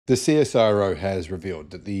The CSIRO has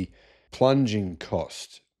revealed that the plunging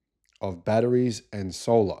cost of batteries and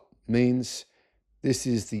solar means this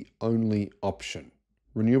is the only option.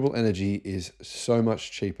 Renewable energy is so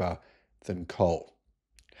much cheaper than coal.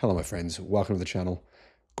 Hello, my friends. Welcome to the channel.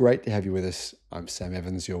 Great to have you with us. I'm Sam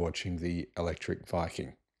Evans. You're watching the Electric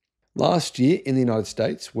Viking. Last year in the United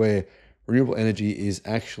States, where renewable energy is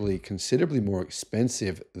actually considerably more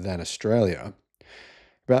expensive than Australia,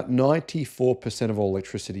 about 94% of all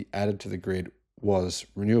electricity added to the grid was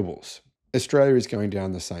renewables. Australia is going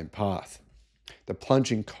down the same path. The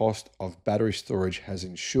plunging cost of battery storage has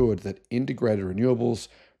ensured that integrated renewables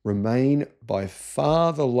remain by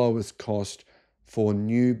far the lowest cost for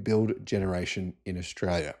new build generation in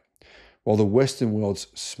Australia. While the Western world's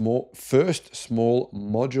first small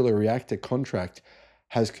modular reactor contract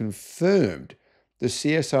has confirmed the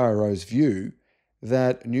CSIRO's view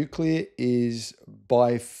that nuclear is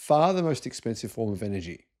by far the most expensive form of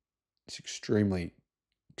energy. It's extremely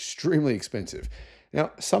expensive.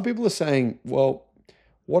 Now, some people are saying, well,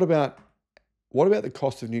 what about the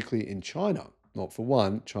cost of nuclear in China? Well, for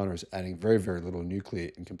one, China is adding very, very little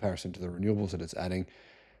nuclear in comparison to the renewables that it's adding.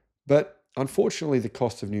 But unfortunately, the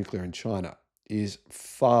cost of nuclear in China is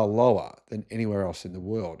far lower than anywhere else in the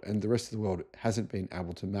world, and the rest of the world hasn't been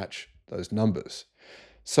able to match those numbers.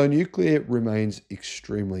 So nuclear remains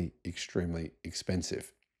extremely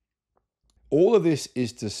expensive. All of this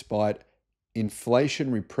is despite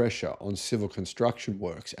inflationary pressure on civil construction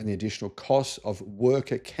works and the additional costs of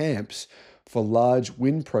worker camps for large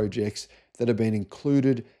wind projects that have been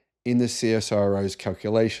included in the CSIRO's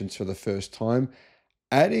calculations for the first time,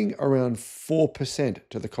 adding around 4%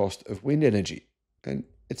 to the cost of wind energy. And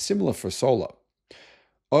it's similar for solar.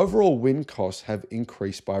 Overall wind costs have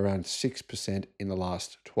increased by around 6% in the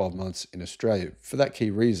last 12 months in Australia. For that key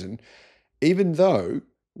reason, even though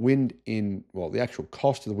the actual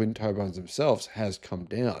cost of the wind turbines themselves has come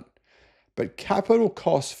down. But capital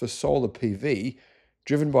costs for solar PV,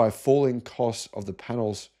 driven by falling costs of the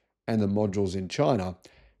panels and the modules in China,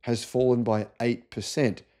 has fallen by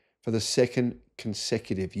 8% for the second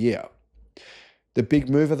consecutive year. The big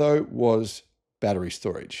mover, though, was battery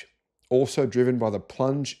storage, also driven by the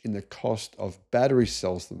plunge in the cost of battery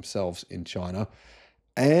cells themselves in China,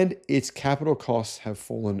 and its capital costs have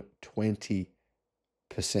fallen 20%.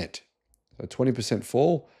 So 20%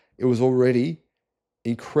 fall. It was already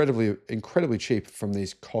incredibly cheap from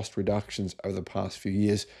these cost reductions over the past few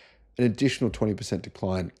years. An additional 20%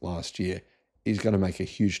 decline last year is going to make a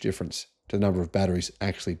huge difference to the number of batteries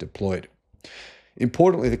actually deployed.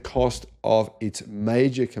 Importantly, the cost of its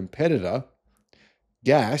major competitor,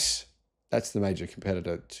 gas, that's the major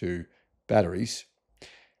competitor to batteries,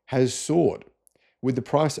 has soared, with the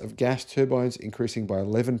price of gas turbines increasing by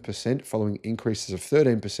 11% following increases of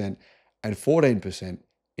 13% and 14%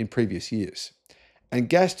 in previous years. And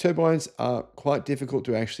gas turbines are quite difficult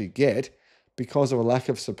to actually get because of a lack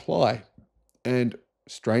of supply and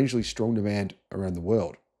strangely strong demand around the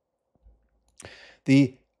world.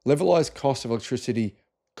 The levelized cost of electricity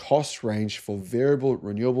cost range for variable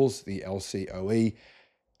renewables, the LCOE,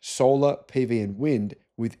 solar, PV, and wind,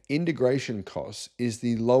 with integration costs, is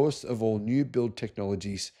the lowest of all new build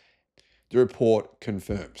technologies, the report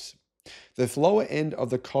confirms. The lower end of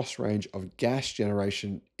the cost range of gas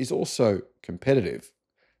generation is also competitive.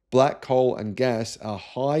 Black coal and gas are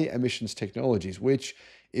high emissions technologies, which,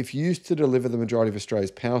 if used to deliver the majority of Australia's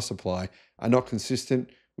power supply, are not consistent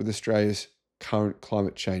with Australia's current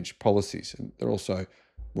climate change policies, and they're also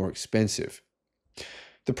more expensive.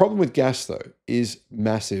 The problem with gas, though, is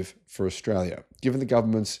massive for Australia, given the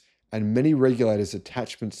government's and many regulators'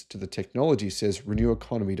 attachments to the technology, says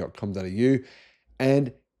reneweconomy.com.au,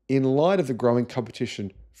 and in light of the growing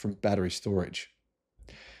competition from battery storage.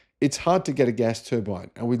 It's hard to get a gas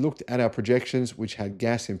turbine, and we looked at our projections, which had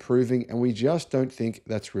gas improving, and we just don't think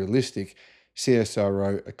that's realistic,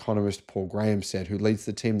 CSIRO economist Paul Graham said, who leads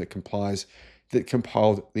the team that compiled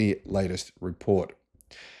the latest report.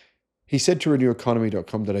 He said to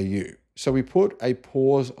reneweconomy.com.au, so we put a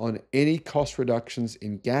pause on any cost reductions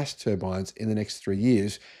in gas turbines in the next 3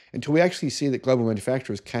 years until we actually see that global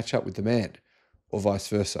manufacturers catch up with demand, or vice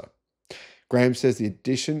versa. Graham says the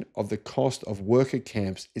addition of the cost of worker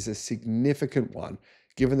camps is a significant one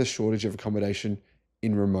given the shortage of accommodation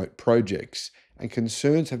in remote projects, and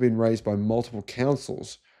concerns have been raised by multiple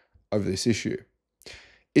councils over this issue.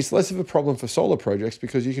 It's less of a problem for solar projects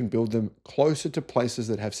because you can build them closer to places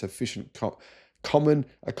that have sufficient common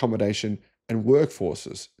accommodation and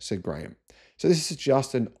workforces, said Graham. So this is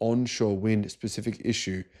just an onshore wind specific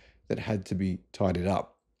issue that had to be tidied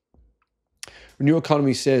up. Renew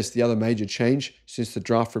Economy says the other major change since the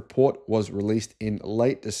draft report was released in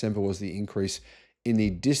late December was the increase in the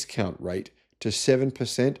discount rate to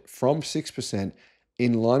 7% from 6%,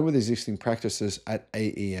 in line with existing practices at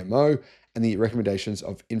AEMO and the recommendations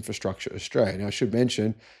of Infrastructure Australia. Now, I should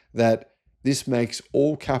mention that this makes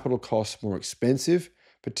all capital costs more expensive,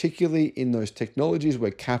 particularly in those technologies where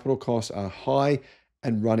capital costs are high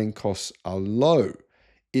and running costs are low.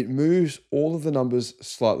 It moves all of the numbers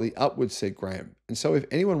slightly upwards, said Graham. And so if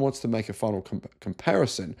anyone wants to make a final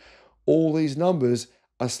comparison, all these numbers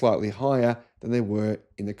are slightly higher than they were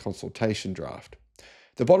in the consultation draft.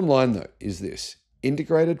 The bottom line, though, is this.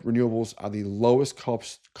 Integrated renewables are the lowest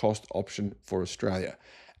cost option for Australia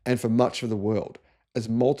and for much of the world, as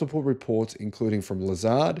multiple reports, including from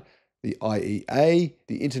Lazard, the IEA,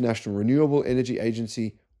 the International Renewable Energy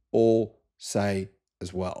Agency, all say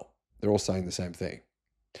as well. They're all saying the same thing.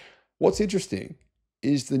 What's interesting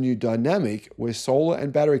is the new dynamic where solar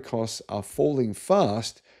and battery costs are falling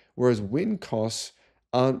fast, whereas wind costs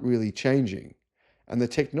aren't really changing. And the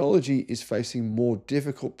technology is facing more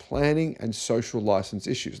difficult planning and social license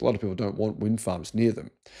issues. A lot of people don't want wind farms near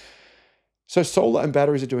them. So solar and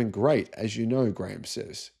batteries are doing great, as you know, Graham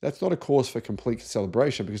says. That's not a cause for complete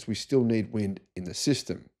celebration because we still need wind in the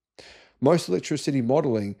system. Most electricity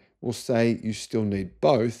modeling will say you still need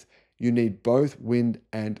both. You need both wind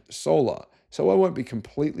and solar. So I won't be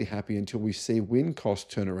completely happy until we see wind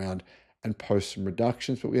costs turn around and post some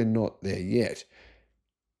reductions, but we are not there yet.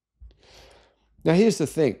 Now, here's the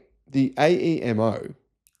thing. The AEMO,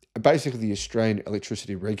 basically the Australian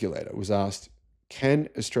electricity regulator, was asked, can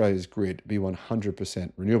Australia's grid be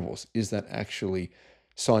 100% renewables? Is that actually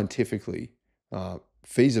scientifically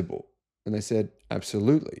feasible? And they said,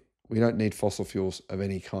 absolutely. We don't need fossil fuels of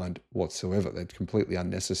any kind whatsoever. They're completely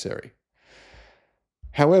unnecessary.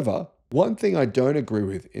 However, one thing I don't agree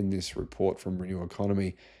with in this report from Renew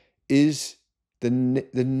Economy is the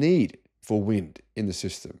need for wind in the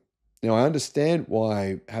system. Now, I understand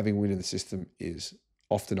why having wind in the system is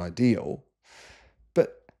often ideal,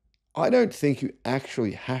 but I don't think you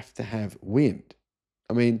actually have to have wind.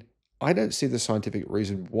 I mean, I don't see the scientific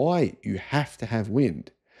reason why you have to have wind.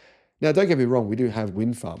 Now, don't get me wrong, we do have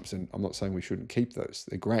wind farms, and I'm not saying we shouldn't keep those.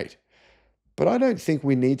 They're great. But I don't think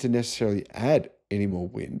we need to necessarily add any more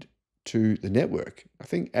wind to the network. I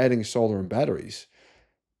think adding solar and batteries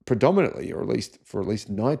predominantly, or at least for at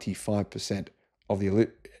least 95% of the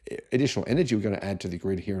additional energy we're going to add to the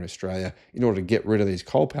grid here in Australia in order to get rid of these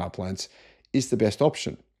coal power plants is the best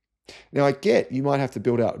option. Now, I get you might have to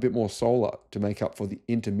build out a bit more solar to make up for the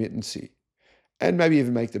intermittency and maybe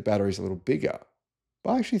even make the batteries a little bigger.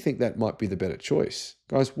 But I actually think that might be the better choice.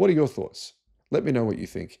 Guys, what are your thoughts? Let me know what you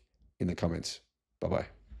think in the comments. Bye-bye.